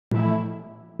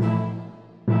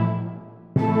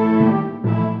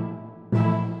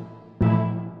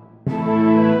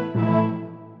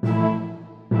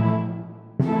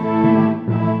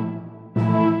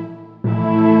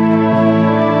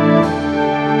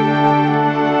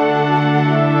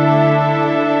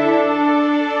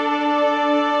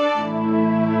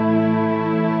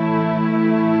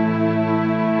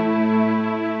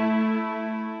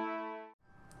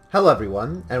Hello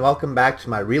everyone, and welcome back to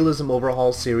my Realism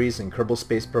Overhaul series in Kerbal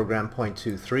Space Program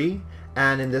 .23,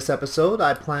 and in this episode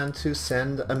I plan to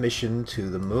send a mission to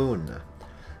the moon.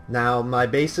 Now my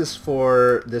basis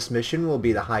for this mission will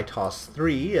be the High Toss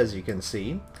 3, as you can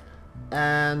see,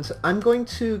 and I'm going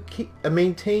to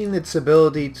maintain its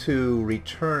ability to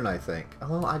return, I think.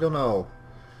 Well, I don't know.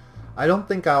 I don't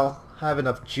think I'll have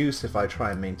enough juice if I try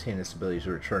and maintain its ability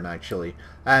to return, actually.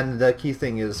 And the key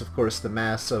thing is, of course, the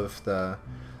mass of the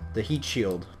heat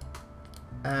shield.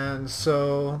 And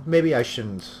so maybe I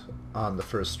shouldn't on the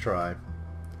first try.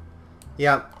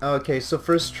 Yeah, okay, so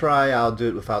first try I'll do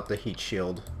it without the heat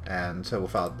shield and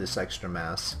without this extra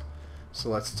mass. So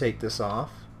let's take this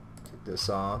off. Take this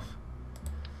off.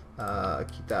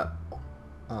 Keep that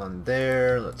on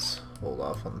there. Let's hold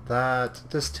off on that.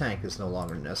 This tank is no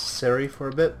longer necessary for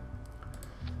a bit.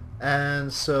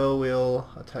 And so we'll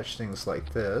attach things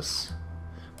like this.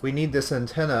 We need this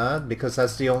antenna because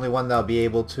that's the only one that'll be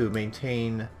able to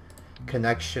maintain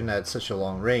connection at such a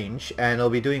long range, and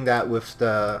it'll be doing that with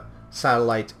the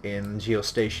satellite in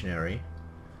geostationary.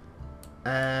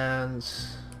 And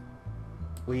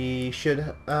we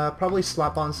should probably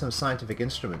slap on some scientific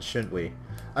instruments, shouldn't we?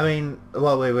 I mean,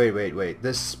 well, wait.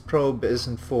 This probe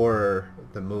isn't for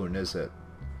the moon, is it?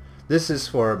 This is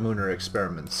for lunar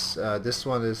experiments. This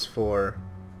one is for...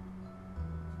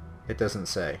 it doesn't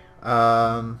say.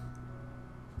 I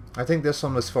think this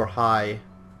one was for high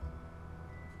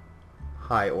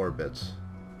orbit.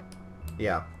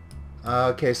 Yeah.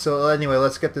 Okay, so anyway,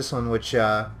 let's get this one, which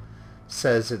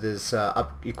says it is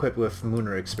equipped with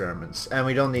lunar experiments, and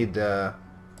we don't need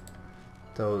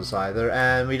those either,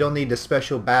 and we don't need a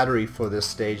special battery for this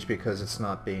stage because it's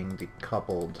not being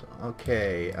decoupled.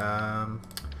 Okay, gonna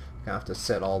have to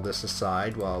set all this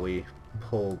aside while we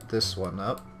pull this one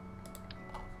up.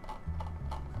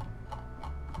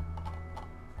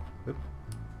 Oop.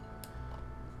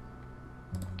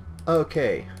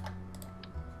 Okay.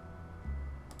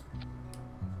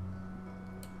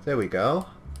 There we go.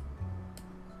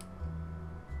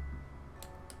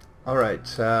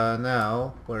 Alright,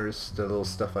 now, where's the little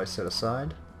stuff I set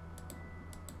aside?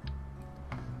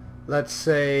 Let's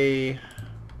say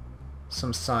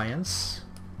some science.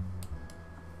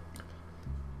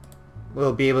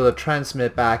 We'll be able to transmit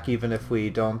it back even if we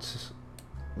aren't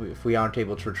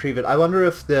able to retrieve it. I wonder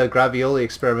if the Gravioli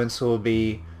experiments will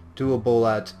be doable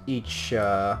at each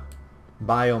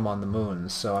biome on the moon,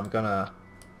 so I'm gonna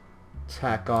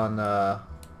tack on...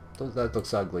 that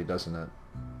looks ugly, doesn't it?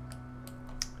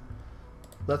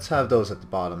 Let's have those at the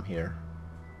bottom here.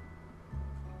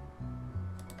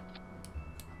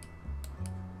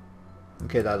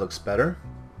 Okay, that looks better.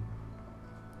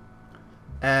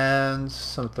 And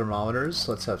some thermometers.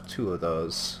 Let's have 2 of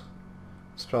those.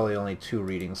 It's probably only 2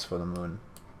 readings for the moon.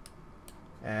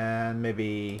 And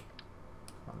maybe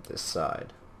on this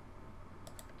side.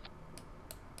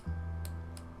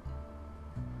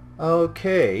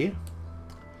 Okay.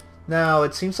 Now,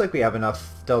 it seems like we have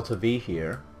enough delta V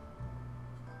here.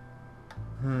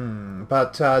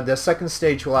 But the second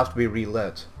stage will have to be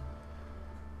relit.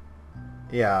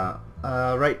 Yeah,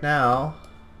 right now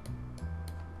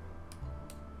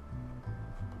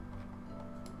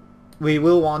we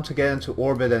will want to get into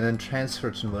orbit and then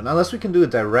transfer to the moon, unless we can do a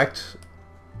direct...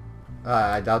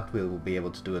 I doubt we will be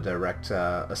able to do a direct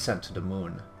ascent to the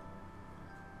moon.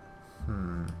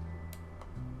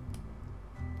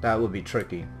 That would be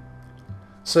tricky.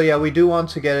 So yeah, we do want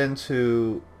to get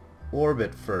into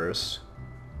orbit first.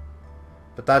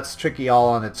 But that's tricky all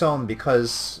on its own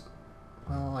because,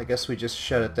 well, I guess we just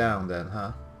shut it down then,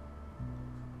 huh?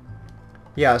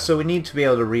 Yeah, so we need to be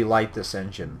able to relight this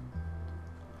engine.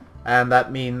 And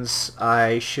that means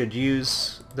I should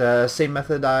use the same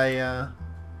method I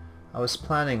was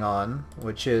planning on,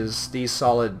 which is these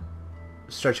solid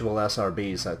stretchable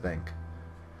SRBs, I think.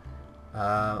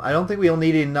 I don't think we'll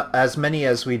need as many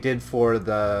as we did for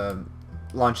the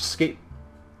launch escape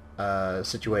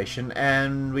situation,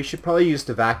 and we should probably use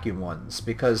the vacuum ones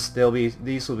because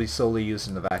these will be solely used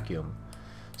in the vacuum.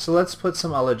 So let's put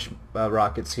some ullage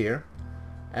rockets here,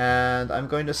 and I'm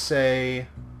going to say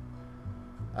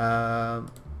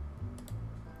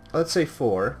let's say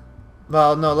 4.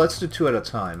 Well, no, let's do 2 at a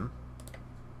time,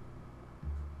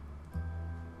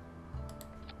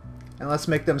 and let's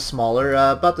make them smaller,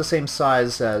 about the same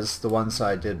size as the ones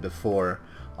I did before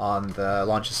on the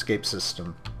launch escape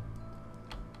system.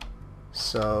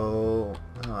 So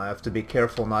I have to be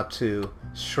careful not to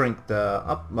shrink the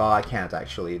up. Well, I can't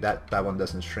actually. That one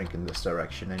doesn't shrink in this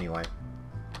direction anyway.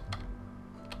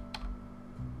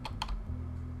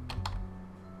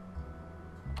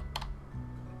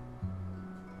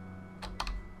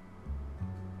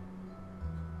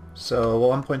 So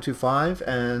 1.25,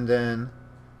 and then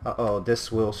uh-oh, this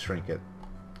will shrink it.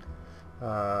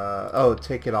 Oh,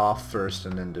 take it off first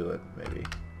and then do it, maybe.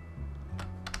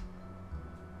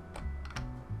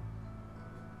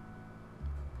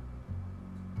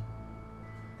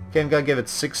 Okay, I'm gonna give it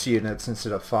 6 units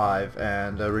instead of 5,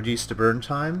 and reduce the burn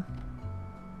time.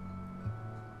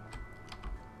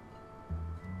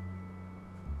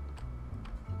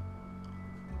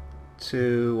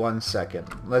 To 1 second.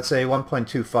 Let's say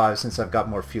 1.25 since I've got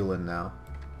more fuel in now.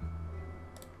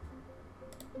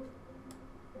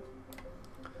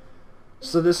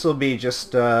 So this will be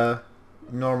just a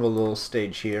normal little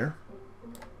stage here.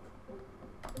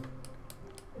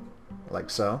 Like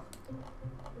so.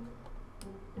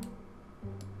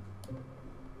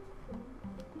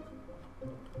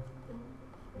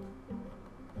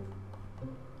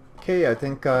 Okay, I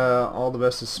think all the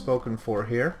best is spoken for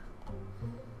here.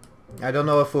 I don't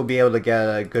know if we'll be able to get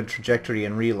a good trajectory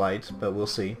in relight, but we'll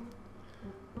see.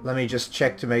 Let me just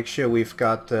check to make sure we've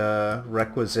got the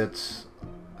requisite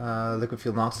liquid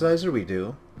fuel oxidizer. We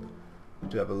do. We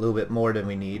do have a little bit more than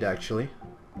we need, actually.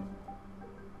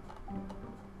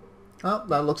 Oh,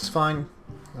 that looks fine.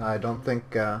 I don't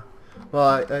think...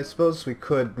 well, I suppose we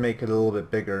could make it a little bit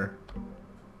bigger.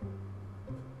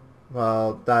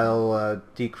 Well, that'll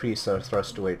decrease our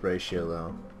thrust-to-weight ratio,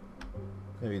 though.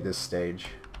 Maybe this stage.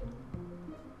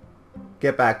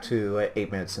 Get back to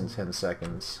 8 minutes and 10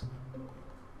 seconds.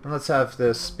 And let's have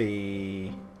this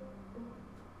be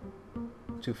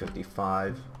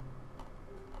 255.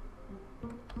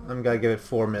 I'm gonna give it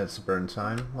 4 minutes of burn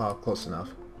time. Well, close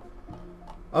enough.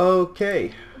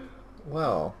 Okay.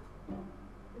 Well.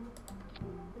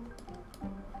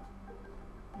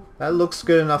 That looks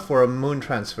good enough for a moon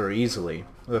transfer easily,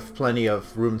 with plenty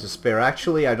of room to spare.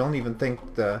 Actually, I don't even think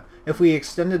if we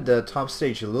extended the top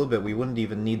stage a little bit, we wouldn't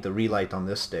even need the relight on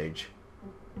this stage.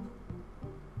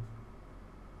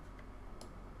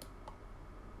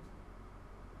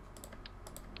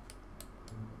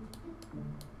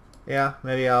 Yeah,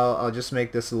 maybe I'll just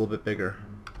make this a little bit bigger.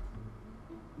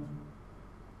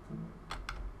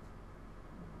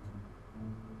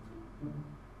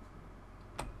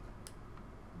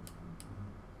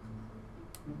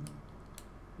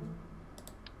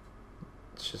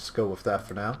 Let's just go with that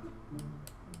for now.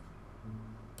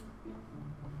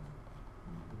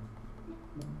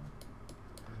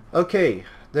 Okay,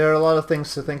 there are a lot of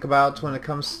things to think about when it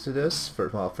comes to this.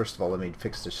 Well, first of all, let me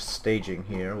fix the staging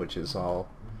here, which is all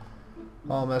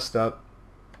messed up.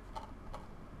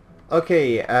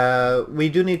 Okay, we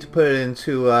do need to put it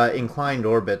into inclined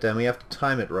orbit, and we have to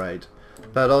time it right.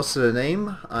 But also the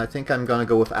name, I think I'm gonna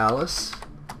go with Alice,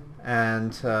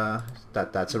 and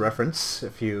that's a reference.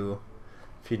 If you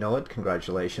know it,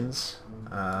 congratulations.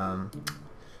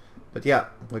 But yeah,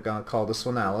 we're gonna call this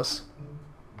one Alice.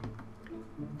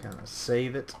 Gonna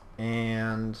save it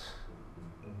and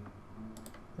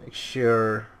make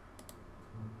sure.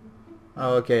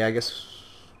 Oh, okay, I guess.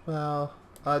 Well,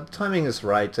 timing is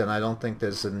right, and I don't think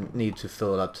there's a need to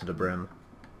fill it up to the brim.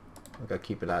 I'm gonna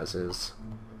keep it as is.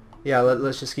 Yeah,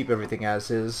 let's just keep everything as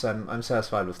is. I'm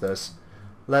satisfied with this.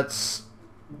 Let's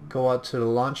go out to the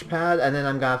launch pad, and then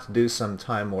I'm gonna have to do some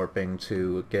time warping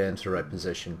to get into the right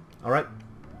position. Alright.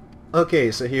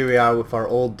 Okay, so here we are with our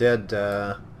old dead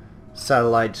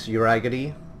satellite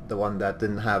Uragity, the one that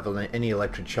didn't have any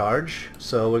electric charge.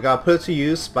 So we're gonna put it to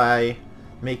use by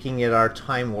making it our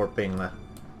time warping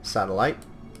satellite.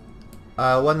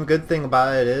 One good thing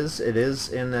about it is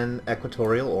in an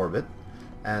equatorial orbit,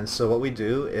 and so what we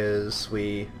do is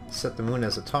we set the moon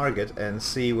as a target and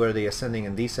see where the ascending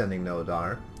and descending node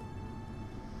are.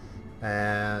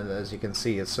 And as you can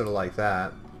see, it's sort of like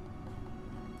that.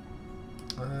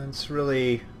 It's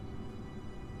really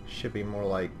should be more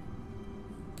like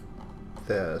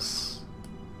this.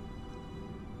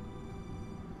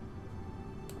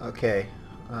 Okay,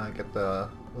 get the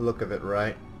look of it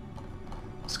right.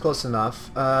 It's close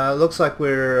enough. Looks like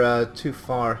we're too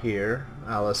far here.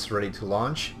 Alice ready to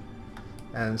launch,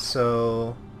 and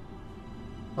so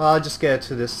well, I'll just get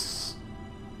to this.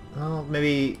 Well,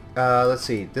 maybe let's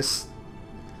see this.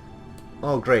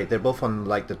 Oh great, they're both on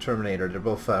like the Terminator. They're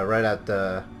both right at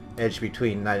the edge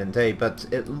between night and day, but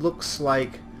it looks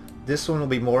like this one will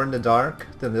be more in the dark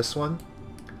than this one.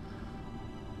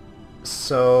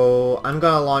 So I'm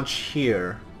gonna launch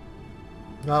here.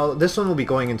 Well, this one will be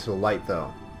going into the light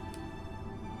though.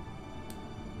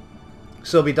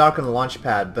 So it'll be dark on the launch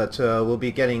pad, but we'll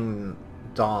be getting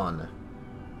dawn.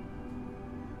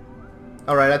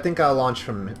 Alright, I think I'll launch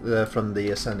from the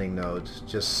ascending node,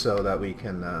 just so that we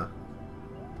can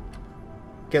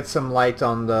get some light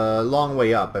on the long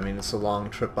way up. I mean, it's a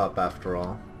long trip up after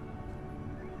all.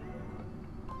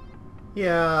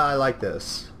 Yeah, I like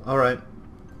this. Alright,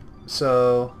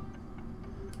 so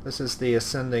this is the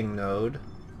ascending node.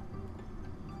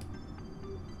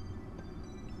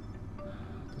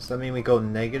 Does that mean we go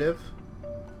negative?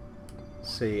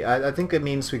 Let's see, I think it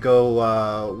means we go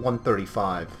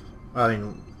 135. I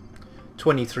mean,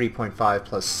 23.5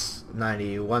 plus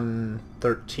 90,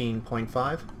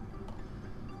 113.5?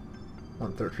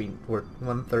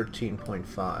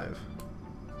 113.5.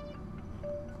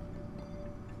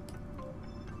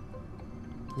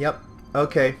 Yep,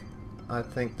 okay. I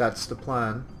think that's the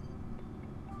plan.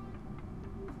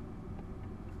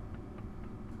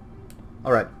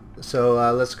 Alright, so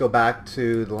let's go back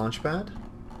to the launch pad.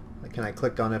 Can I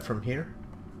click on it from here?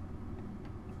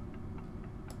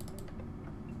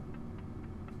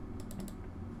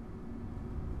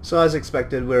 So as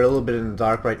expected, we're a little bit in the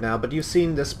dark right now, but you've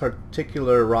seen this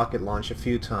particular rocket launch a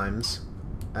few times,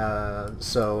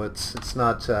 so it's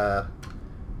not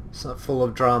full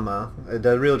of drama.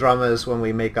 The real drama is when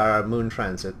we make our moon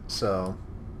transit. So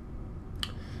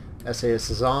SAS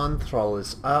is on, throttle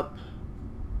is up,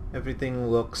 everything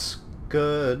looks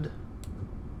good,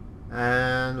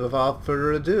 and without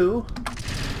further ado,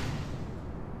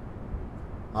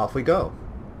 off we go.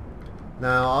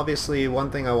 Now obviously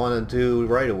one thing I want to do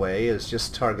right away is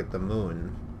just target the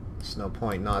moon. There's no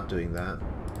point not doing that.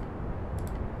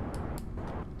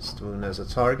 It's the moon as a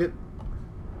target.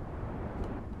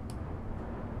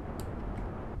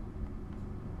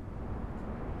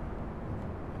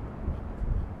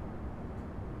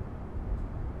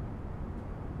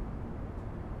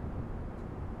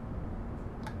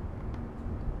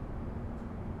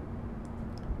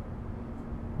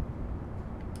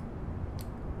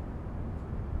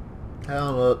 I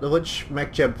don't know, which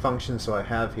mechjeb functions do I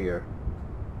have here?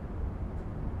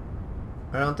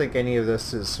 I don't think any of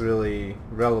this is really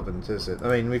relevant, is it? I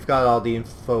mean, we've got all the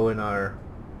info in our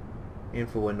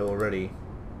info window already.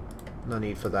 No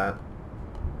need for that.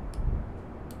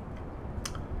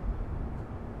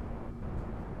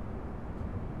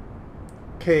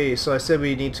 Okay, so I said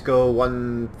we need to go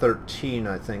 113,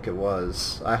 I think it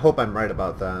was. I hope I'm right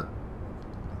about that.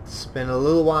 It's been a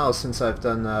little while since I've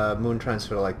done a moon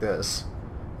transfer like this.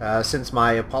 Since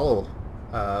my Apollo...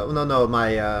 my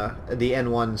the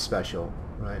N1 special,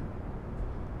 right?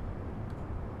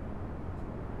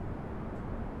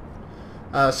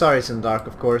 Sorry it's in the dark,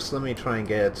 of course. Let me try and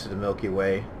get it to the Milky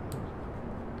Way.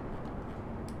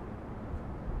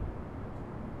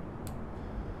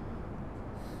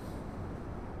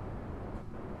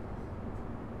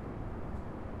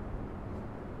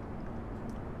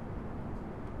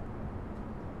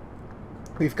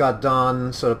 We've got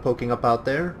dawn sort of poking up out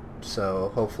there,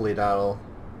 so hopefully that'll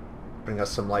bring us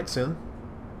some light soon.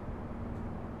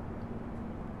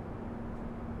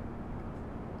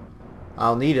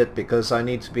 I'll need it because I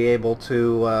need to be able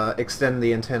to extend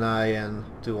the antennae and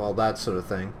do all that sort of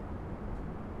thing.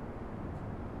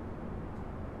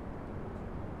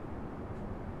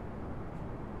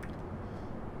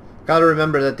 Gotta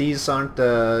remember that these aren't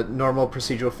the normal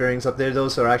procedural fairings up there,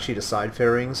 those are actually the side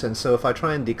fairings, and so if I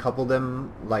try and decouple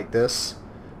them like this,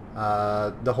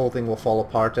 the whole thing will fall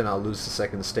apart and I'll lose the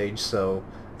second stage, so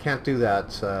can't do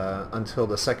that until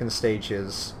the second stage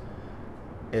is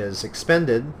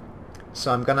expended.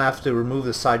 So I'm gonna have to remove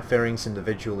the side fairings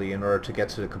individually in order to get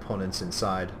to the components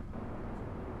inside.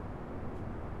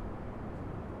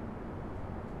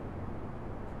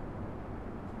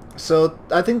 So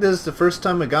I think this is the first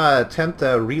time we got an attempt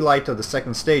a relight of the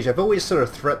second stage. I've always sort of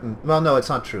threatened... Well, no, it's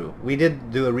not true. We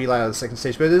did do a relight of the second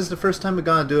stage, but this is the first time we're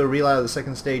going to do a relight of the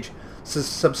second stage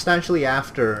substantially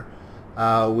after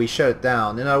we shut it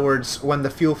down. In other words, when the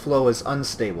fuel flow is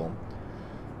unstable.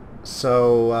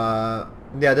 So,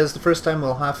 yeah, this is the first time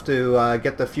we'll have to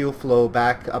get the fuel flow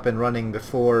back up and running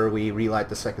before we relight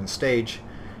the second stage.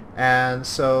 And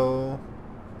so,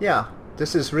 yeah,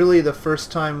 this is really the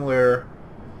first time we're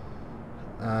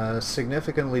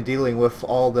significantly dealing with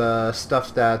all the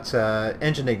stuff that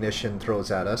engine ignition throws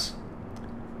at us.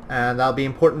 And that'll be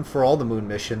important for all the moon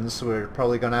missions. We're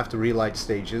probably going to have to relight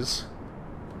stages.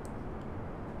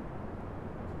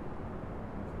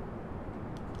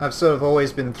 I've sort of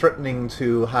always been threatening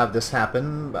to have this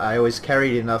happen. I always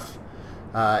carried enough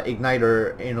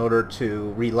igniter in order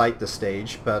to relight the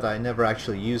stage, but I never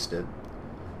actually used it.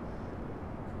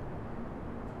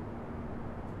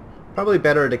 Probably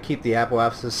better to keep the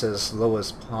apoapsis as low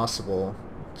as possible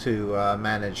to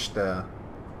manage the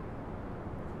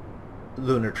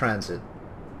lunar transit.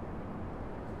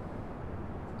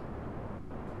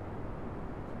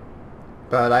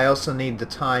 But I also need the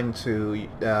time to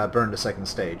burn the second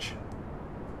stage.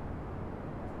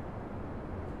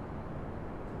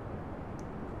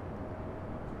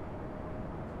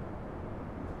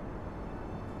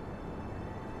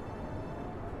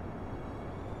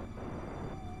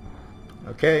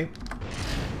 Okay.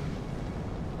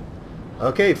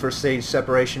 Okay, first stage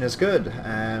separation is good,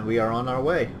 and we are on our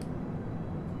way.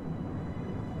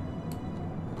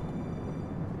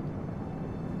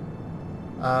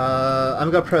 I'm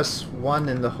gonna press 1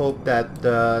 in the hope that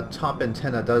the top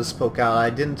antenna does poke out. I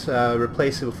didn't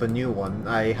replace it with a new one.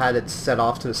 I had it set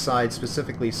off to the side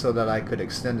specifically so that I could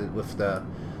extend it with the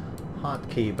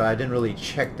hotkey, but I didn't really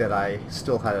check that I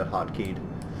still had it hotkeyed.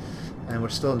 And we're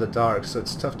still in the dark, so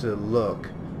it's tough to look.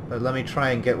 But let me try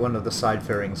and get one of the side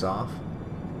fairings off.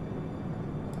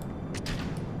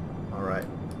 Alright.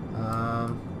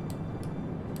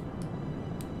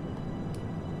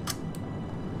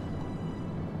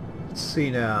 Let's see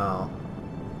now.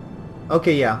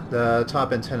 Okay, yeah, the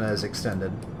top antenna is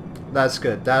extended. That's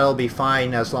good. That'll be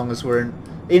fine as long as we're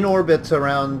in orbit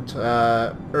around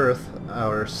Earth,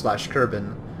 or slash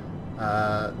Kerbal.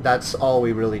 That's all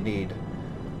we really need.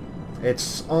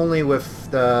 It's only with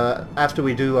the after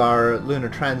we do our lunar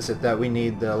transit that we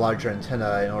need the larger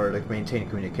antenna in order to maintain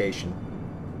communication.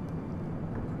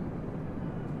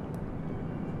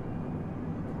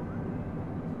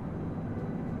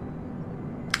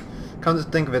 Come to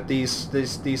think of it,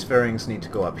 these fairings need to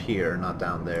go up here, not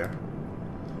down there.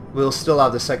 We'll still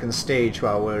have the second stage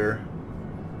while we're...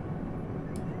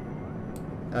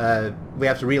 we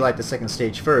have to relight the second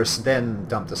stage first, then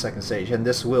dump the second stage, and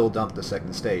this will dump the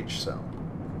second stage, so...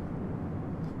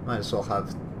 might as well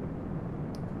have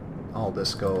all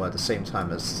this go at the same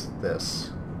time as this.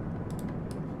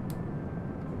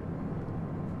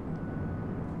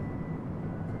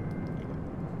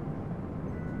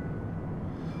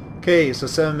 Okay, so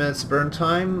 7 minutes burn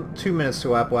time, 2 minutes to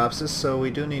apoapsis, so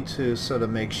we do need to sort of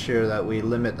make sure that we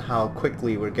limit how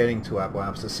quickly we're getting to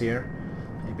apoapsis here.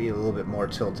 Maybe a little bit more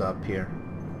tilt up here.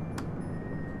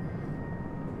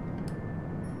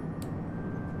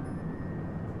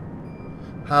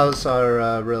 How's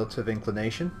our relative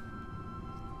inclination?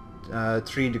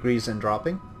 3 degrees and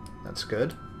dropping. That's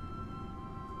good.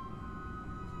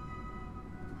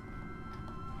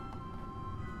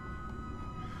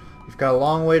 We've got a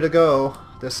long way to go.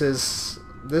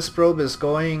 This probe is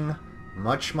going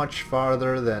much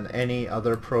farther than any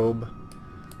other probe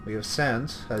we have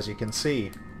sent, as you can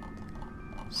see.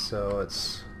 So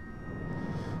it's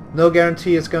no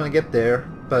guarantee it's going to get there,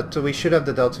 but we should have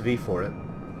the delta V for it.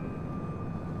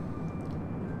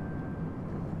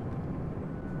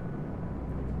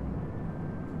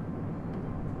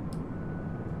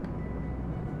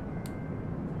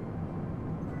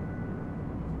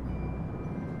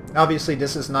 Obviously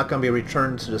this is not going to be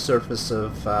returned to the surface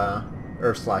of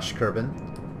Earth/Kerbal.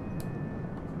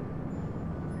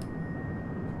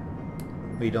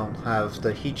 We don't have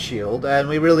the heat shield, and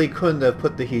we really couldn't have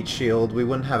put the heat shield. We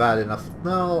wouldn't have had enough...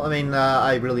 No, I mean,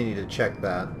 I really need to check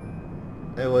that.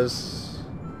 It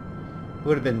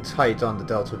would have been tight on the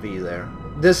delta V there.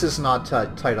 This is not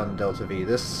tight on the delta V.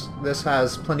 This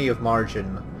has plenty of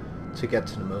margin to get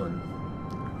to the moon.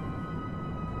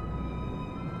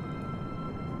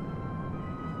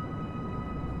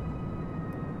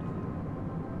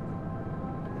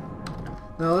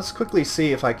 Now let's quickly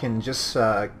see if I can just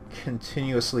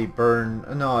continuously burn...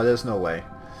 No, there's no way.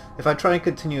 If I try and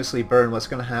continuously burn, what's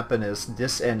going to happen is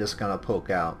this end is going to poke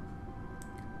out.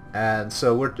 And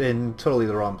so we're in totally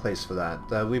the wrong place for that.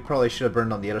 We probably should have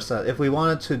burned on the other side. If we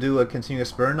wanted to do a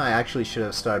continuous burn, I actually should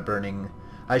have started burning...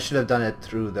 I should have done it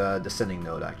through the descending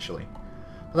node, actually.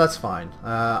 But that's fine.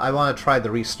 I want to try the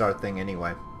restart thing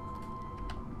anyway.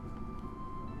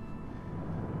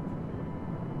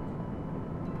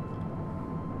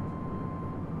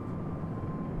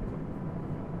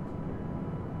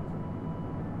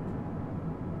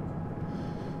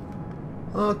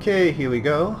 Okay, here we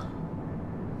go.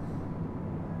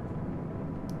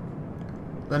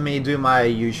 Let me do my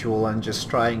usual and just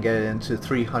try and get it into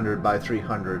 300 by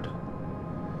 300.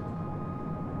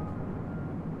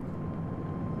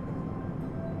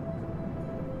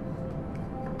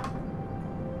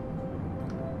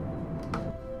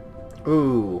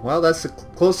 Ooh, well that's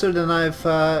closer than I've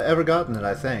ever gotten it,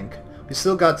 I think. We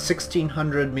still got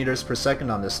 1600 meters per second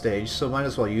on this stage, so might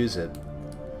as well use it.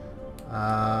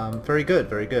 Very good,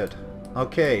 very good.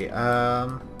 Okay,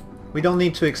 we don't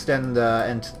need to extend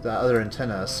the other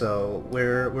antenna, so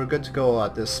we're good to go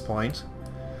at this point.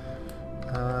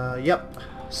 Yep.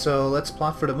 So let's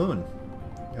plot for the moon.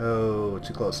 Oh,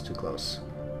 too close, too close.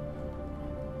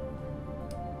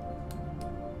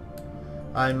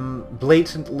 I'm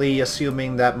blatantly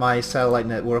assuming that my satellite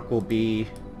network will be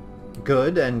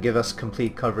good and give us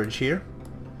complete coverage here.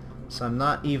 So I'm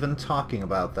not even talking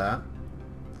about that.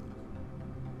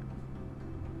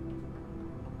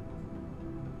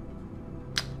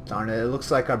 Darn it, it looks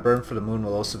like our burn for the moon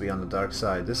will also be on the dark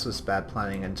side. This was bad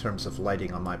planning in terms of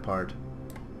lighting on my part.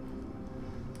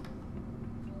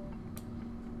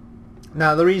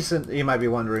 Now the reason, you might be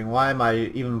wondering, why am I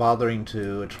even bothering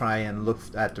to try and look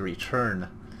at the return?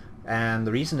 And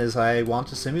the reason is I want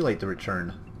to simulate the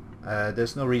return.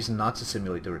 There's no reason not to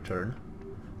simulate the return.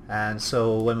 And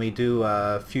so when we do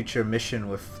a future mission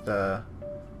with the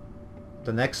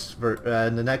next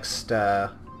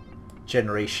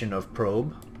generation of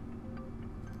probe,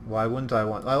 why wouldn't I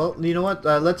want? Well, you know what?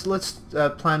 Let's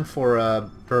plan for a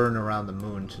burn around the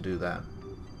moon to do that.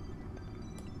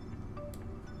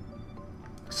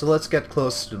 So let's get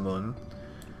close to the moon,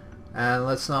 and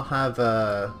let's not have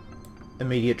a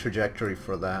immediate trajectory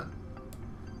for that,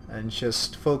 and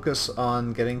just focus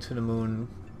on getting to the moon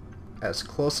as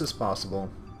close as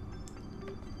possible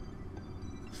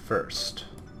first.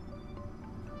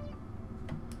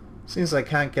 Seems I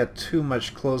can't get too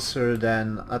much closer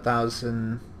than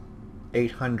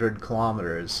 1,800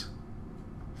 kilometers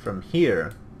from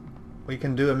here. We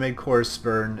can do a mid-course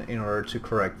burn in order to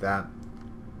correct that.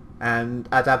 And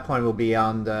at that point we'll be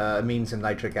on the amines and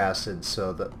nitric acid,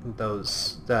 so that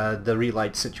the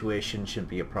relight situation shouldn't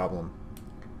be a problem.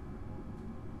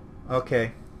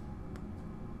 Okay.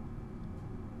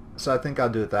 So I think I'll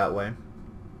do it that way.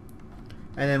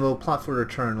 And then we'll plot for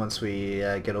return once we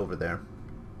get over there.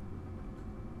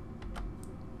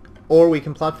 Or we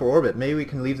can plot for orbit. Maybe we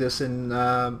can leave this in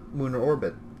lunar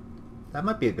orbit. That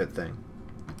might be a good thing.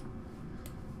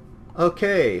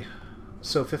 Okay.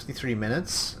 So 53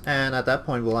 minutes, and at that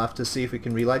point we'll have to see if we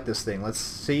can relight this thing. Let's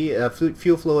see.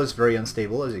 Fuel flow is very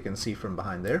unstable, as you can see from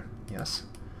behind there. Yes.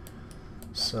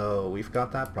 So we've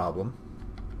got that problem.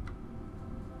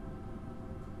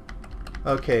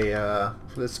 Okay,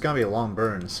 it's gonna be a long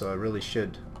burn, so I really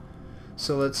should.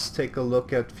 So let's take a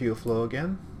look at fuel flow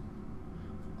again.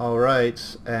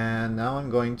 Alright, and now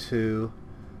I'm going to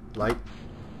light.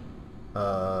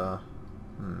 Light.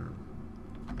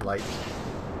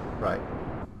 Right.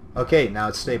 Okay, now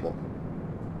it's stable.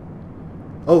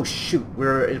 Oh shoot,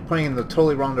 we're pointing in the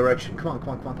totally wrong direction. Come on, come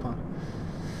on, come on,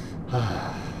 come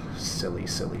on. Silly,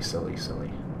 silly, silly,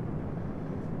 silly.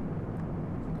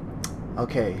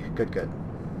 Okay, good, good.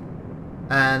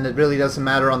 And it really doesn't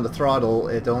matter on the throttle,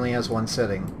 it only has one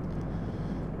setting.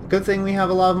 Good thing we have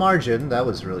a lot of margin. That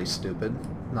was really stupid.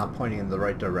 Not pointing in the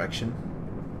right direction.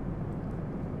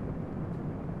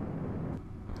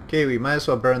 Okay, we might as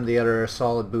well burn the other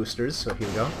solid boosters, so here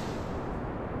we go.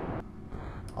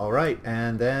 Alright,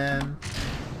 and then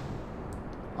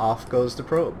off goes the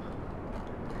probe.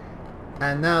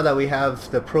 And now that we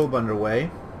have the probe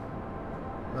underway,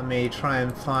 let me try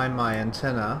and find my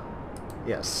antenna.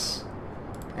 Yes.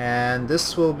 And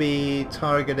this will be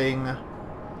targeting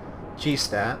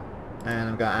G-stat, and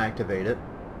I'm going to activate it.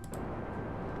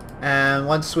 And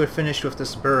once we're finished with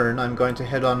this burn, I'm going to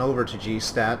head on over to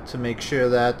G-stat to make sure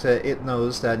that it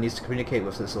knows that it needs to communicate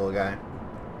with this little guy.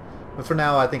 But for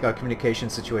now, I think our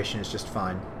communication situation is just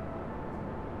fine.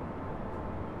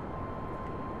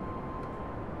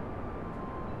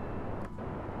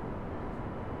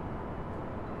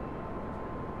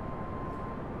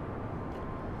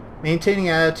 Maintaining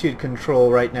attitude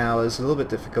control right now is a little bit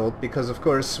difficult because, of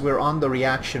course, we're on the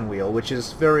reaction wheel, which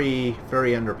is very,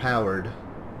 very underpowered.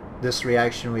 This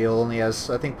reaction wheel only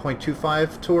has, I think,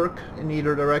 0.25 torque in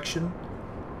either direction.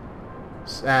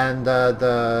 And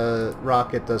the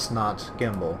rocket does not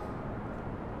gimbal.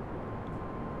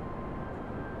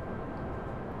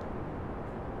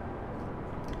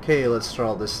 Okay, let's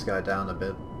throttle this guy down a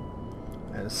bit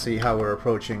and see how we're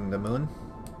approaching the moon.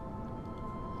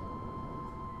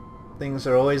 Things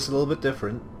are always a little bit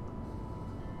different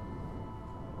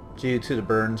due to the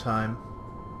burn time.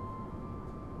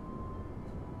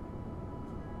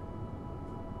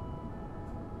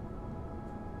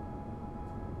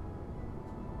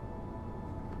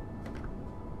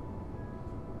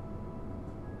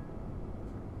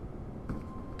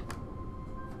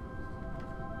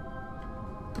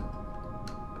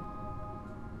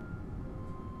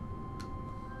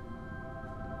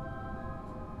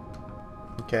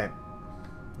 Okay,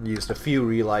 used a few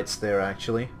relights there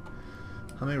actually.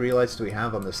 How many relights do we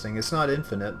have on this thing? It's not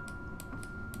infinite.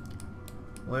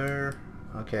 Where?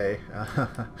 Okay,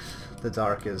 the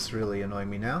dark is really annoying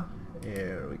me now.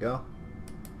 Here we go.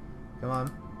 Come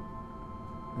on.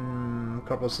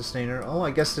 Kerbal sustainer. Oh,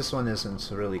 I guess this one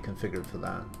isn't really configured for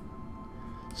that.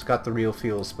 It's got the real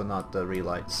fuels but not the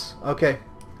relights. Okay.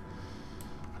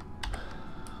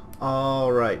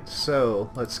 Alright,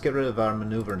 so let's get rid of our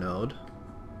maneuver node.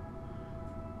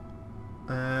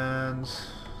 And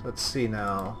let's see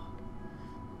now.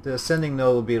 The ascending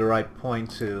node will be the right point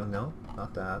to... No?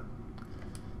 not that.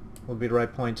 Would be the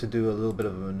right point to do a little bit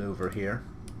of a maneuver here.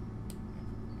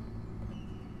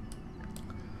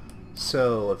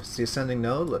 So, if it's the ascending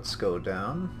node, let's go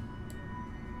down.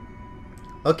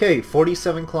 Okay,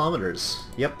 47 kilometers.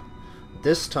 Yep.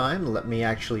 This time, let me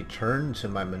actually turn to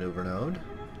my maneuver node.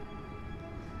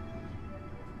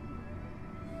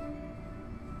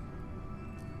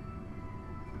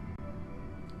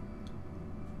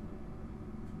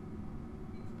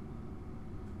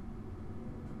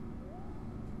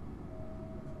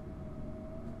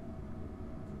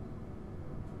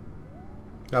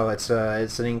 Oh, it's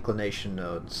an inclination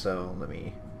node, so let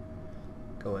me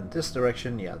go in this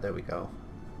direction. Yeah, there we go.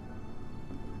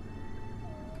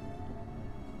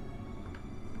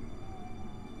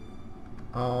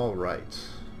 All right.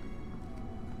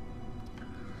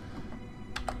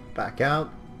 Back out.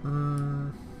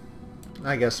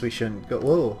 I guess we shouldn't go.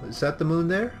 Whoa, is that the moon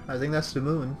there? I think that's the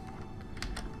moon.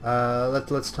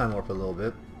 Let's time warp a little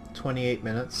bit. 28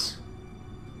 minutes.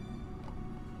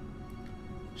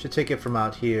 Should take it from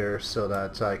out here so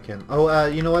that I can... Oh,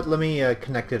 you know what? Let me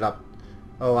connect it up.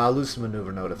 Oh, I'll lose the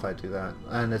maneuver node if I do that.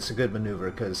 And it's a good maneuver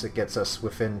because it gets us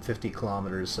within 50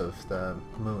 kilometers of the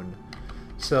moon.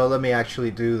 So let me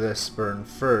actually do this burn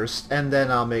first, and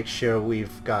then I'll make sure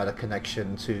we've got a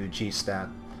connection to G-stat.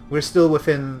 We're still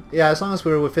within... Yeah, as long as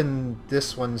we're within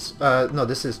this one's... no,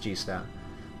 this is G-stat.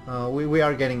 We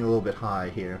are getting a little bit high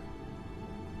here.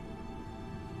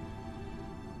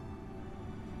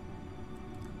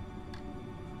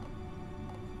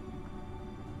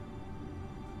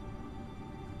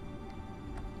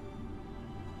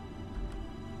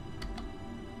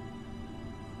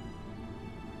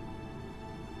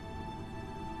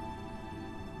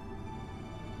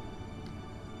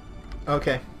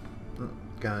 Okay,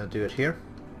 gonna do it here.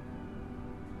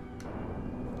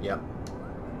 Yep.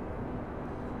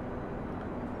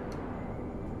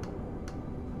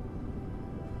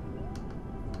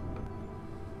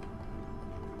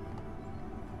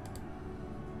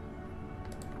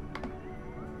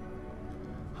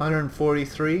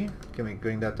 $143. Can we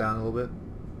bring that down a little bit?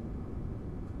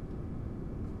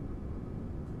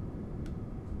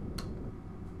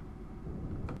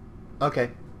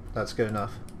 Okay, that's good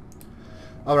enough.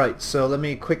 Alright, so let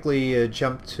me quickly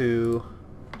jump to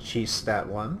G-stat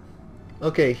 1.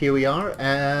 Okay, here we are,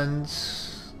 and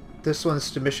this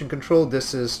one's to mission control.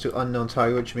 This is to unknown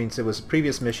target, which means it was a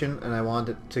previous mission, and I want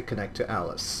it to connect to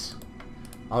Alice.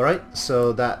 Alright,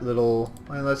 so that little...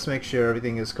 Well, let's make sure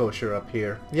everything is kosher up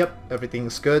here. Yep,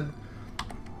 everything's good.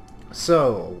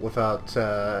 So, without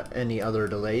any other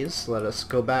delays, let us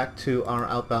go back to our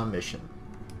outbound mission.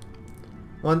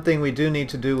 One thing we do need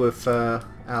to do with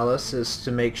Alice is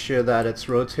to make sure that it's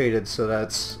rotated so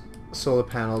that solar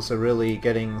panels are really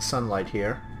getting sunlight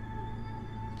here.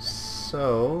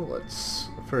 So let's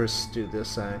first do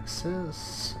this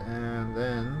axis and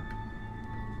then...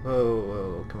 Whoa,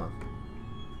 whoa, come on.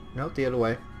 Nope, the other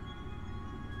way.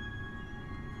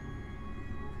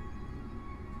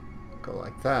 Go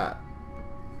like that.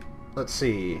 Let's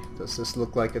see, does this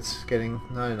look like it's getting...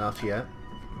 Not enough yet.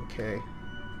 Okay.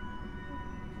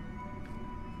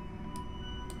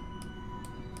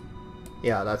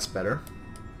 Yeah, that's better.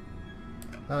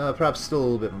 Perhaps still a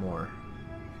little bit more.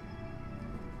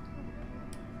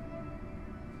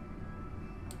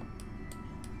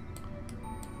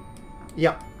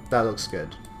 Yep, that looks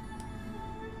good.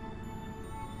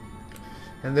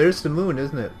 And there's the moon,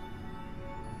 isn't it?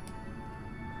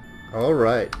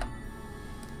 Alright.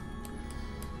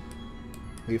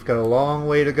 We've got a long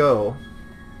way to go.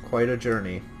 Quite a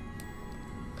journey.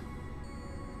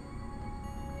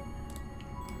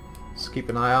 Keep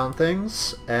an eye on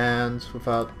things, and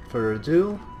without further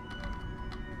ado,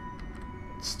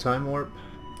 it's time warp,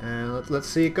 and let's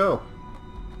see it go.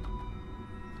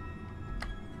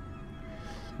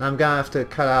 Now I'm gonna have to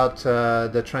cut out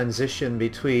the transition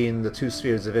between the two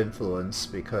spheres of influence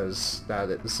because that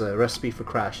is a recipe for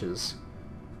crashes.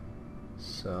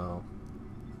 So.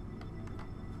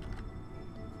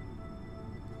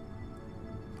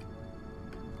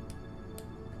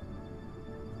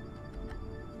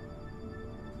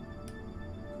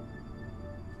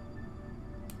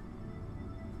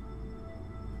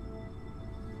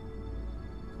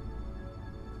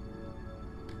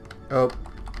 Oh,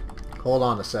 hold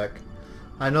on a sec.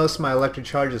 I noticed my electric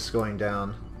charge is going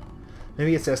down.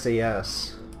 Maybe it's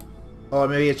SAS. Or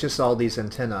maybe it's just all these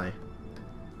antennae.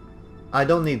 I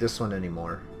don't need this one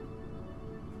anymore.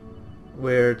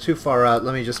 We're too far out.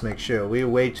 Let me just make sure. We're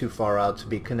way too far out to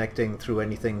be connecting through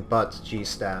anything but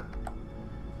G-stat.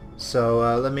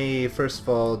 So let me first of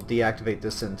all deactivate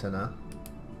this antenna.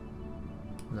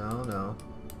 No, no.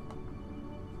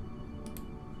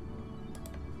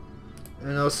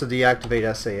 And also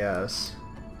deactivate SAS.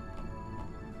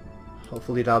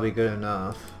 Hopefully that'll be good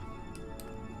enough.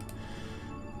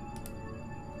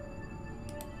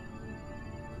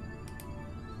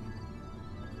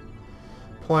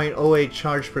 .08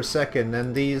 charge per second,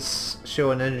 and these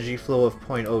show an energy flow of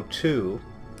 0.02.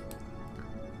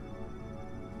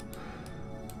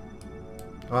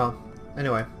 Well,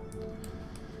 anyway,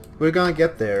 we're gonna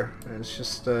get there. It's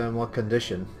just in what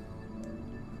condition.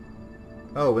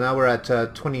 Oh, now we're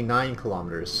at 29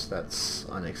 kilometers. That's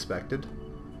unexpected.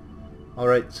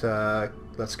 Alright,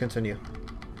 let's continue.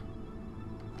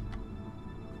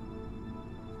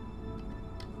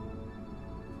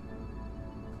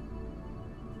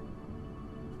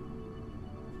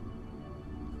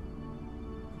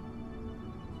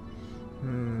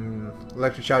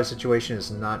 Electric charge situation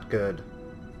is not good.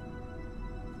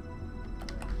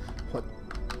 What?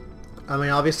 I mean,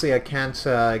 obviously I can't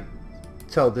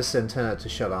tell this antenna to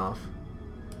shut off.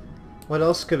 What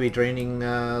else could be draining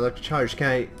electric charge?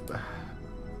 Can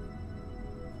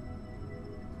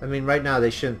I mean, right now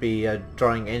they shouldn't be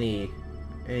drawing any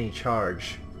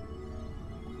charge.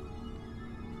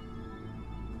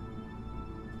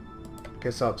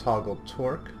 Guess I'll toggle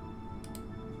torque.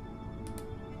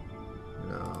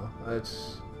 No,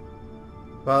 it's...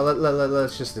 Well,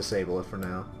 let's just disable it for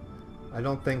now. I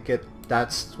don't think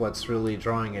that's what's really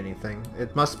drawing anything.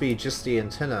 It must be just the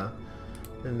antenna.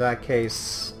 In that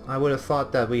case, I would have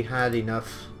thought that we had enough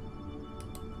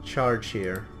charge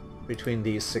here between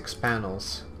these 6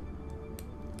 panels.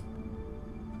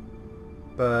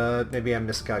 But maybe I'm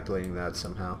miscalculating that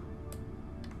somehow.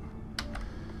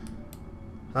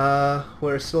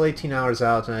 We're still 18 hours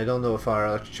out, and I don't know if our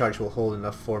electric charge will hold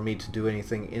enough for me to do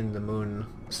anything in the moon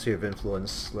sphere of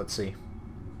influence. Let's see.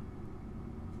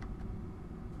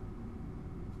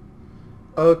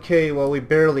 Okay, well, we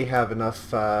barely have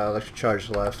enough electric charge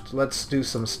left. Let's do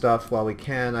some stuff while we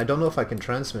can. I don't know if I can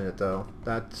transmit it, though.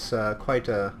 That's quite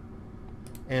a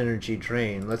energy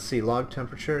drain. Let's see, log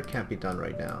temperature can't be done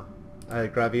right now.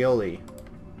 Gravioli.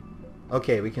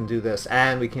 Okay, we can do this,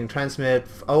 and we can transmit.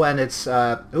 Oh, and it's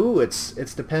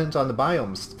it's dependent on the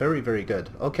biomes. Very, very good.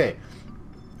 Okay,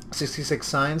 66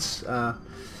 signs. I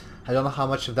don't know how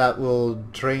much of that will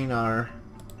drain our.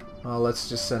 Well, let's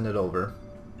just send it over.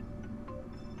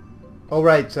 All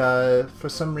right. For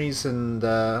some reason,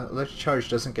 the electric charge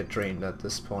doesn't get drained at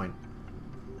this point.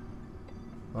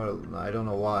 Well, I don't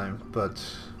know why, but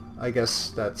I guess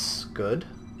that's good.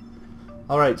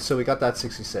 Alright, so we got that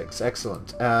 66.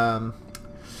 Excellent.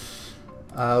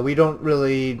 We don't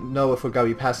really know if we're going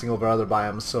to be passing over other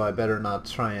biomes, so I better not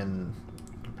try and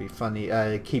be funny.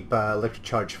 Keep electric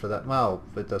charge for that. Well,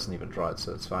 it doesn't even draw it,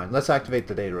 so it's fine. Let's activate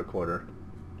the data recorder.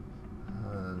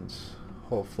 And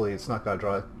hopefully it's not going to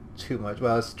draw too much.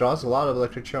 Well, it draws a lot of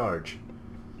electric charge.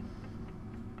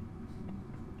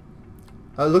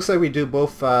 It looks like we do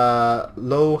both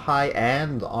low, high,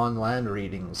 and on-land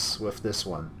readings with this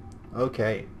one.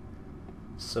 Okay,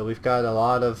 so we've got a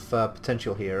lot of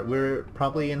potential here. We're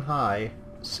probably in high,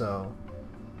 so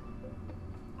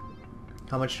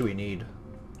how much do we need?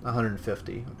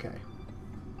 150, okay.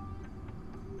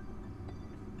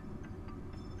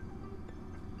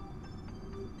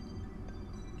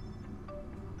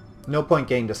 No point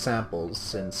getting the samples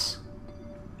since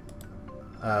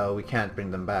we can't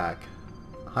bring them back.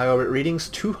 High orbit readings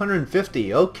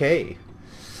 250, okay.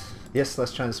 Yes,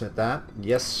 let's transmit that.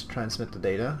 Yes, transmit the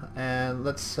data. And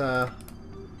let's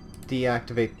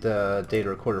deactivate the data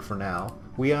recorder for now.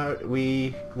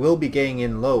 We will be getting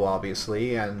in low,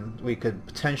 obviously, and we could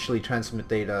potentially transmit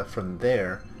data from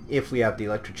there if we have the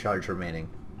electric charge remaining.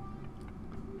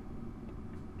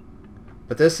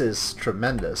 But this is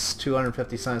tremendous.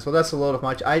 250 signs. Well, that's a load of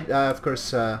much. I, of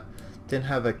course, didn't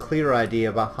have a clear idea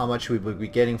about how much we would be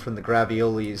getting from the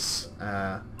graviolis,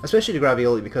 especially the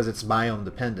gravioli because it's biome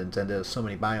dependent and there's so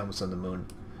many biomes on the moon.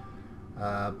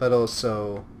 But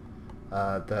also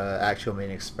the actual main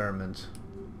experiment.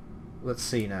 Let's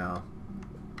see now.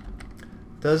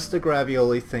 Does the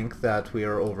gravioli think that we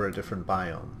are over a different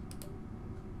biome?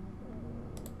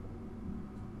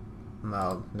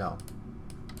 Well, no.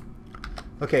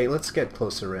 Okay, let's get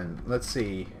closer in. Let's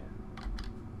see.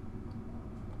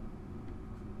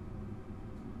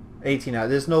 18 out.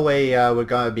 There's no way we're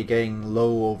gonna be getting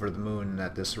low over the moon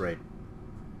at this rate.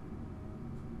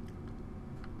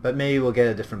 But maybe we'll get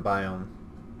a different biome.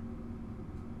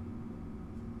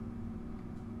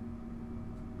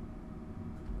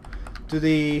 Do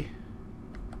the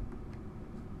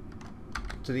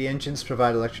engines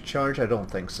provide electric charge? I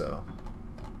don't think so.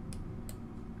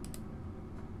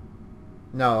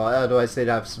 No, otherwise they'd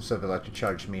have some sort of electric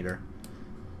charge meter.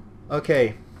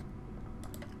 Okay.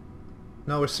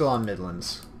 No, we're still on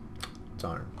Midlands.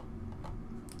 Darn.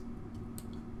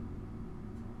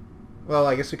 Well,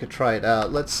 I guess we could try it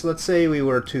out. Let's say we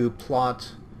were to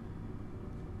plot.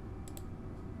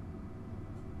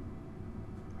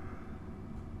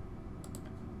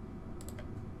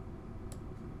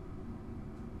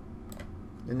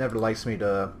 It never likes me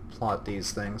to plot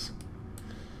these things.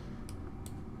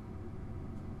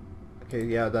 Okay,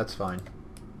 yeah, that's fine.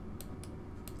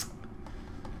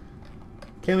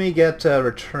 Can we get a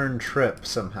return trip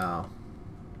somehow?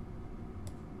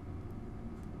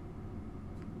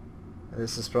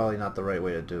 This is probably not the right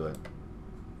way to do it.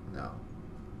 No.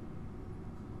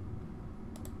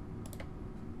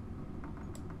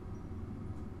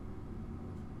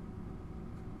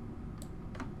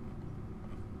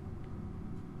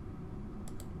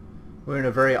 We're in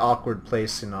a very awkward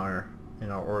place in our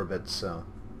orbit, so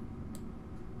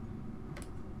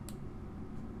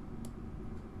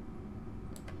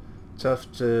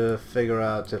tough to figure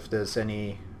out if there's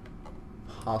any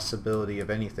possibility of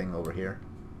anything over here.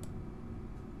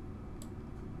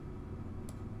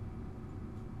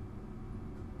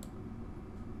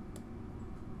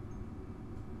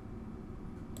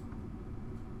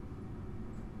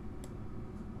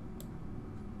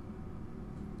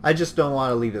 I just don't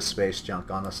want to leave the space junk,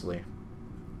 honestly.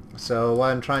 So what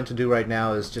I'm trying to do right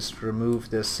now is just remove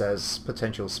this as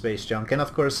potential space junk, and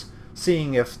of course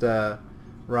seeing if the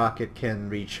rocket can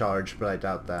recharge, but I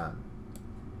doubt that.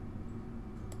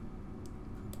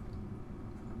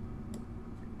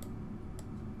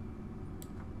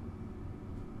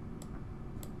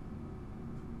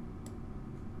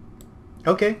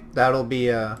 Okay, that'll be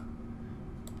a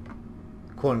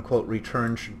quote-unquote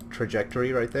return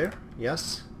trajectory right there.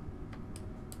 Yes.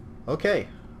 Okay,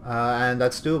 and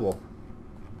that's doable.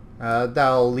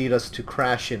 That'll lead us to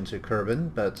crash into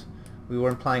Kerbal, but we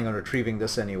weren't planning on retrieving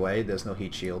this anyway. There's no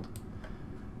heat shield.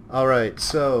 Alright,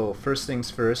 so first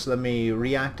things first, let me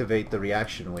reactivate the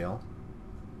reaction wheel.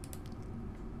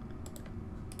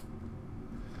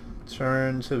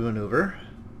 Turn to maneuver.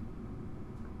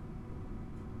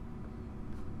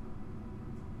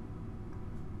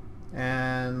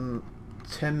 And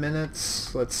 10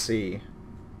 minutes, let's see.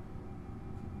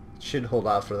 Should hold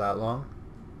out for that long.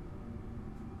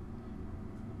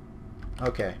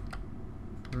 Okay.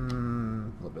 A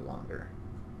little bit longer.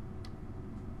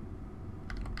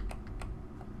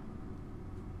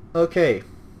 Okay.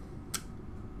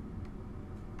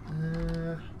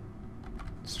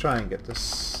 Let's try and get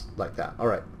this like that.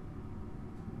 Alright.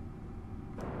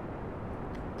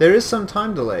 There is some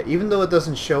time delay, even though it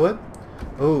doesn't show it.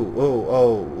 Oh, whoa,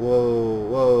 oh, whoa,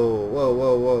 whoa, whoa,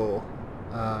 whoa, whoa.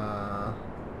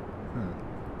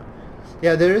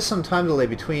 Yeah, there is some time delay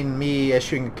between me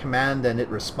issuing a command and it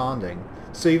responding.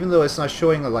 So even though it's not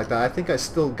showing it like that, I think I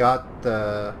still got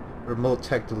the remote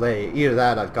tech delay. Either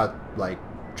that, I've got like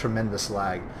tremendous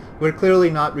lag. We're clearly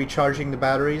not recharging the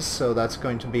batteries, so that's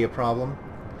going to be a problem.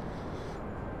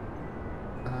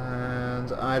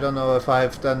 And I don't know if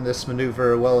I've done this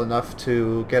maneuver well enough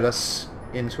to get us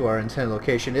into our intended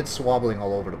location. It's wobbling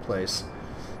all over the place.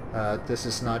 This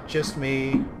is not just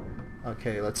me.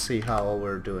 Okay, let's see how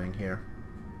we're doing here.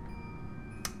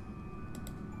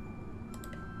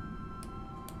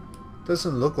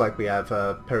 Doesn't look like we have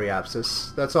a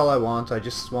periapsis. That's all I want. I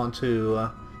just want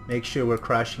to make sure we're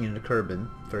crashing into Kerbal.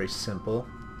 Very simple.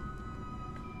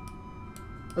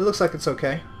 It looks like it's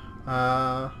okay.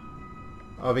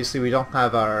 Obviously we don't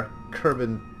have our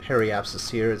Kerbal periapsis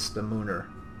here. It's the Mooner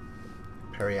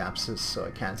periapsis, so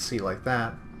I can't see like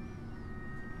that.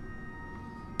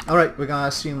 Alright, we're gonna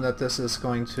assume that this is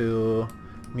going to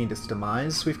mean its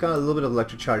demise. We've got a little bit of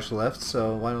electric charge left,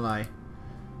 so why don't I...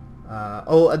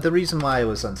 the reason why it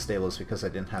was unstable is because I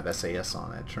didn't have SAS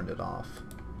on. I turned it off.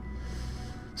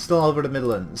 Still over the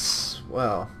Midlands.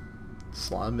 Well, it's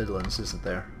a lot of Midlands, isn't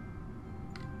there?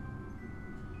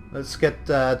 Let's get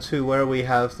to where we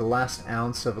have the last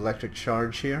ounce of electric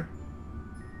charge here.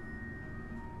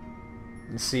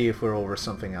 And see if we're over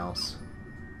something else.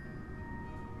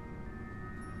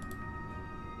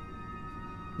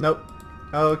 Nope.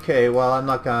 Okay, well I'm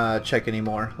not gonna check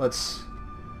anymore. Let's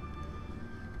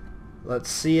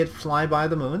see it fly by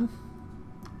the moon,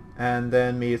 and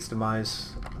then meet its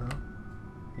demise.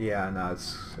 Yeah, no,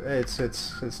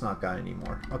 it's not got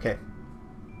anymore. Okay.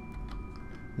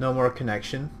 No more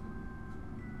connection.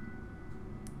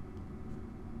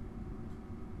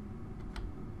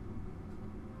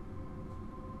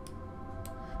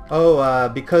 Oh,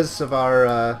 because of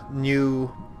our new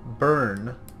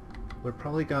burn, we're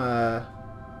probably gonna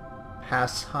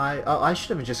pass high. Oh, I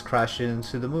should have just crashed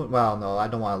into the moon. Well, no, I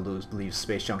don't want to leave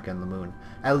space junk on the moon.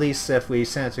 At least if we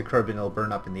send it to Kerbal, it'll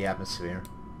burn up in the atmosphere.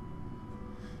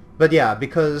 But yeah,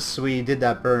 because we did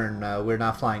that burn, we're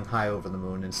now flying high over the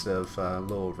moon instead of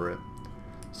low over it.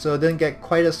 So it didn't get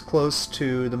quite as close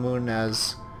to the moon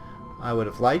as I would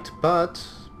have liked, but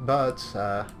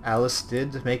Alice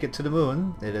did make it to the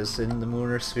moon. It is in the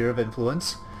lunar sphere of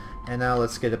influence, and now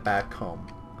let's get it back home.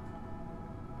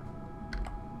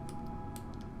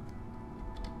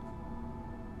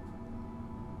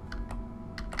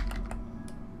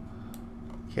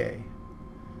 Okay.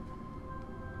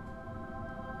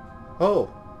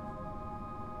 Oh,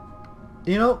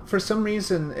 you know, for some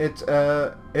reason did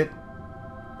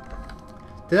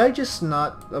I just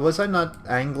not, was I not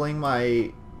angling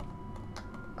my,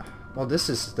 well,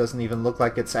 doesn't even look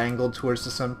like it's angled towards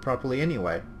the sun properly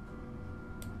anyway.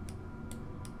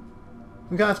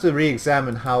 I'm gonna have to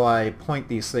re-examine how I point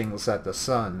these things at the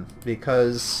sun,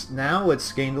 because now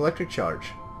it's gained electric charge.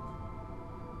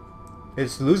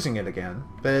 It's losing it again,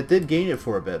 but it did gain it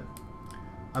for a bit.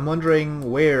 I'm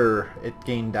wondering where it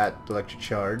gained that electric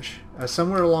charge.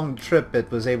 Somewhere along the trip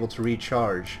it was able to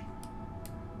recharge.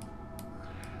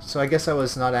 So I guess I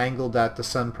was not angled at the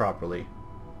sun properly.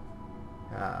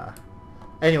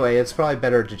 Anyway, it's probably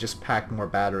better to just pack more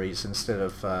batteries instead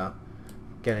of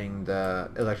getting the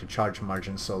electric charge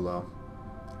margin so low.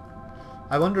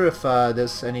 I wonder if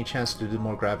there's any chance to do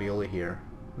more gravioli here.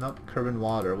 Nope, Kerbal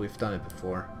water, we've done it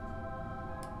before.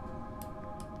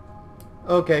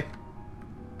 Okay.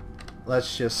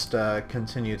 Let's just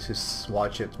continue to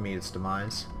watch it meet its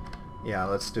demise. Yeah,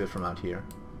 let's do it from out here.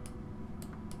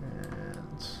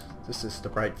 And this is the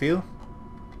bright view.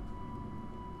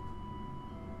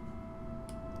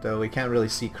 Though we can't really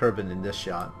see Kerbal in this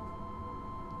shot.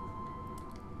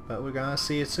 But we're gonna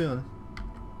see it soon.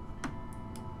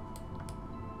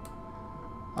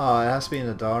 Oh, it has to be in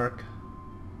the dark.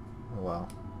 Oh well.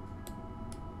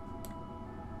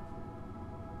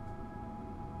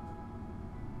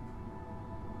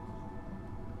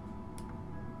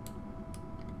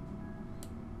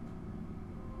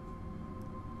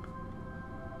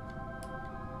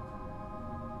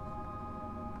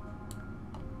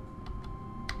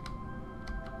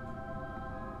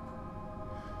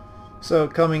 So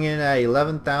coming in at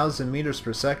 11,000 meters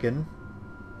per second.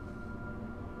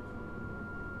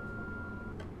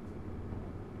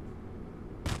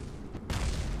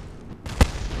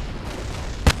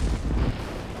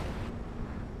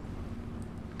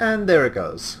 And there it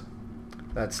goes.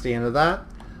 That's the end of that.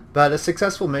 But a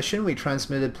successful mission. We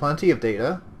transmitted plenty of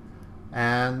data.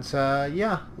 And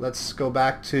yeah, let's go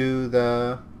back to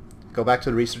the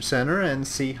research center and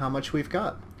see how much we've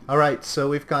got. Alright, so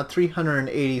we've got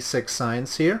 386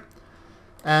 science here,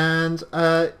 and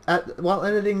while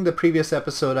editing the previous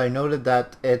episode I noted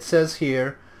that it says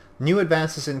here, new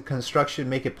advances in construction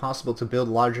make it possible to build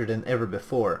larger than ever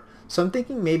before. So I'm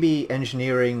thinking maybe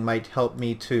engineering might help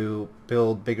me to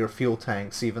build bigger fuel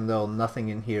tanks, even though nothing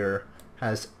in here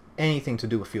has anything to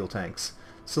do with fuel tanks.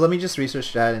 So let me just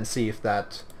research that and see if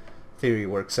that theory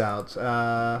works out.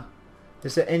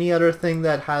 Is there any other thing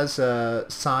that has a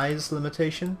size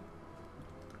limitation?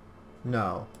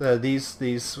 No.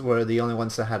 These were the only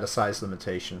ones that had a size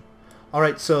limitation.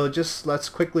 Alright, so just let's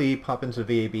quickly pop into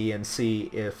VAB and see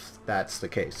if that's the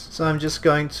case. So I'm just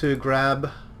going to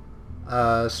grab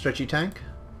a stretchy tank.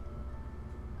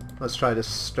 Let's try this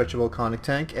stretchable conic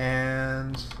tank,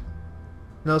 and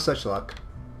no such luck.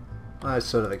 I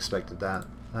sort of expected that.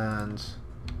 And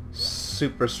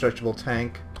super stretchable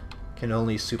tank. Can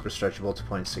only super stretchable to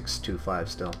 0.625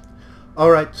 still.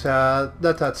 Alright,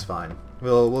 that's fine.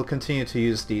 We'll continue to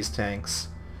use these tanks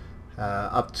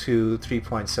up to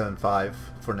 3.75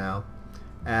 for now.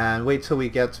 And wait till we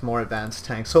get more advanced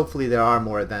tanks. Hopefully there are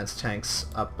more advanced tanks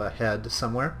up ahead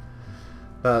somewhere.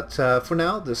 But for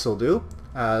now, this will do.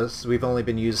 As we've only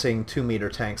been using 2-meter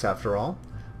tanks after all.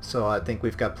 So I think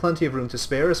we've got plenty of room to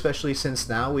spare, especially since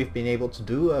now we've been able to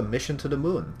do a mission to the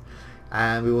moon.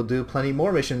 And we will do plenty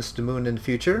more missions to the moon in the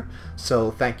future.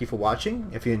 So thank you for watching.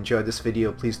 If you enjoyed this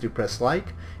video, please do press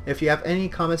like. If you have any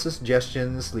comments or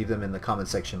suggestions, leave them in the comment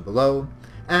section below.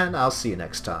 And I'll see you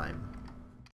next time.